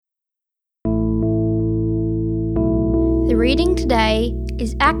The reading today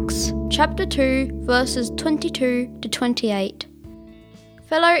is Acts chapter 2 verses 22 to 28.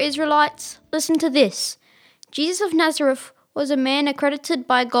 Fellow Israelites, listen to this. Jesus of Nazareth was a man accredited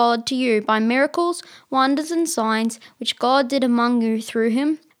by God to you by miracles, wonders and signs which God did among you through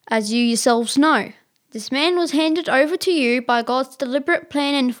him, as you yourselves know. This man was handed over to you by God's deliberate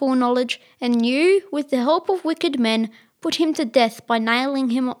plan and foreknowledge, and you, with the help of wicked men, put him to death by nailing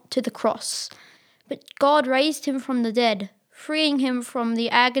him to the cross. But God raised him from the dead, freeing him from the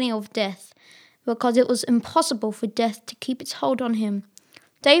agony of death, because it was impossible for death to keep its hold on him.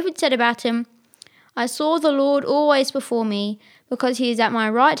 David said about him, I saw the Lord always before me, because he is at my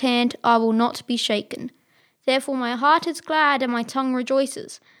right hand, I will not be shaken. Therefore my heart is glad and my tongue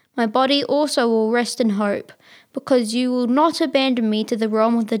rejoices. My body also will rest in hope, because you will not abandon me to the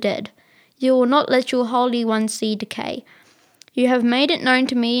realm of the dead. You will not let your Holy One see decay. You have made it known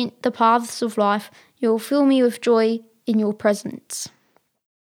to me the paths of life. You will fill me with joy in your presence.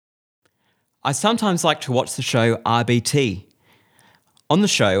 I sometimes like to watch the show RBT. On the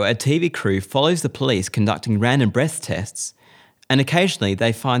show, a TV crew follows the police conducting random breath tests, and occasionally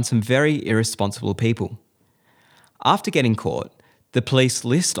they find some very irresponsible people. After getting caught, the police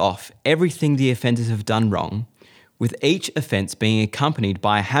list off everything the offenders have done wrong, with each offence being accompanied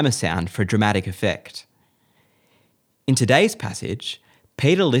by a hammer sound for dramatic effect. In today's passage,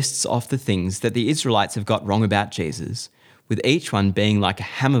 Peter lists off the things that the Israelites have got wrong about Jesus, with each one being like a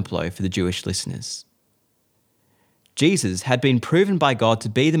hammer blow for the Jewish listeners. Jesus had been proven by God to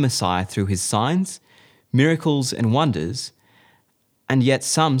be the Messiah through his signs, miracles and wonders, and yet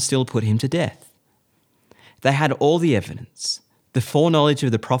some still put him to death. They had all the evidence, the foreknowledge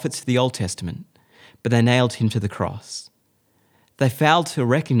of the prophets of the Old Testament, but they nailed him to the cross. They failed to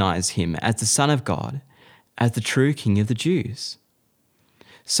recognise him as the Son of God, as the true King of the Jews.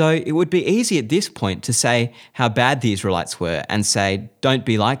 So it would be easy at this point to say how bad the Israelites were and say, don't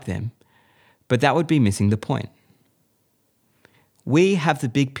be like them, but that would be missing the point. We have the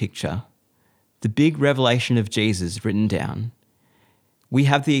big picture, the big revelation of Jesus written down. We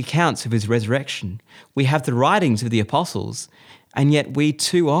have the accounts of his resurrection. We have the writings of the apostles, and yet we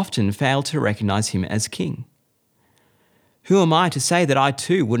too often fail to recognise him as King. Who am I to say that I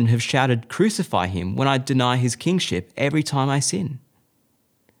too wouldn't have shouted, crucify him, when I deny his kingship every time I sin?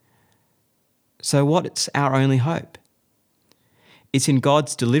 So what's our only hope? It's in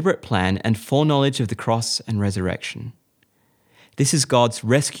God's deliberate plan and foreknowledge of the cross and resurrection. This is God's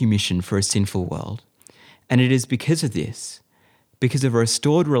rescue mission for a sinful world, and it is because of this, because of a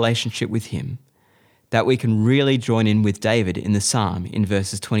restored relationship with him, that we can really join in with David in the psalm in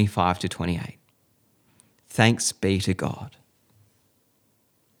verses 25 to 28. Thanks be to God.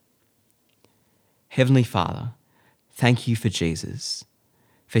 Heavenly Father, thank you for Jesus,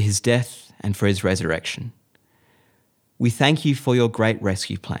 for his death and for his resurrection. We thank you for your great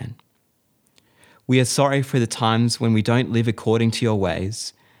rescue plan. We are sorry for the times when we don't live according to your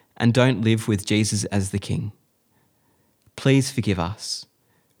ways and don't live with Jesus as the King. Please forgive us.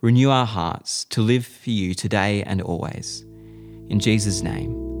 Renew our hearts to live for you today and always. In Jesus'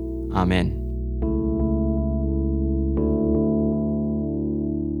 name, Amen.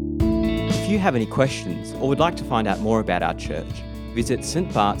 If you have any questions or would like to find out more about our church, visit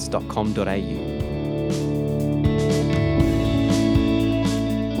stbarts.com.au.